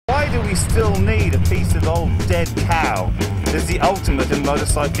we still need a piece of old dead cow is the ultimate in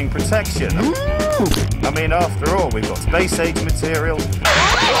motorcycling protection. I mean, after all, we've got space age material.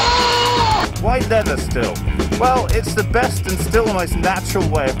 White leather still. Well, it's the best and still the most natural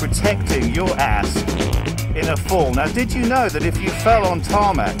way of protecting your ass in a fall. Now, did you know that if you fell on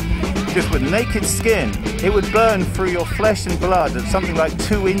tarmac, just with naked skin, it would burn through your flesh and blood at something like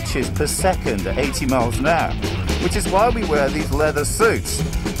 2 inches per second at 80 miles an hour, which is why we wear these leather suits.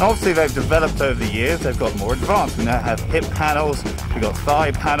 And obviously they've developed over the years, they've got more advanced. We now have hip panels, we've got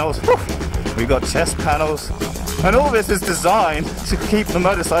thigh panels, we've got chest panels, and all this is designed to keep the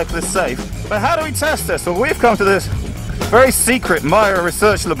motorcyclist safe. But how do we test this? Well, we've come to this very secret Myra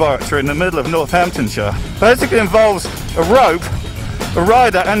research laboratory in the middle of Northamptonshire. Basically involves a rope, a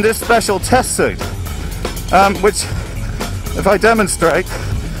rider, and this special test suit, which, if I demonstrate,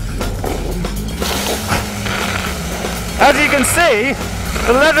 as you can see,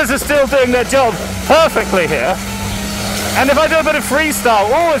 the leathers are still doing their job perfectly here. And if I do a bit of freestyle,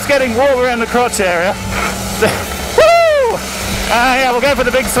 oh, it's getting warm around the crotch area. Woo! Yeah, we'll go for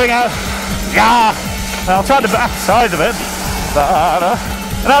the big swing out. Yeah. And I'll try the back side of it.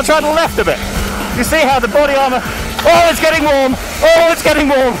 And I'll try the left a bit. You see how the body armour, oh, it's getting warm. Oh, it's getting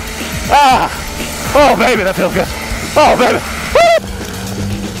warm. Ah. Oh, baby, that feels good. Oh, baby. Woo!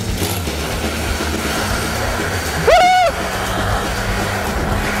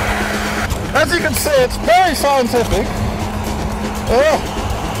 As you can see, it's very scientific.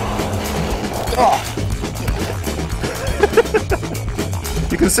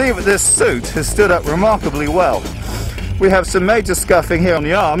 You can see that this suit has stood up remarkably well. We have some major scuffing here on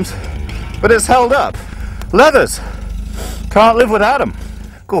the arms, but it's held up. Leathers, can't live without them.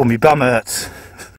 God, me bum hurts.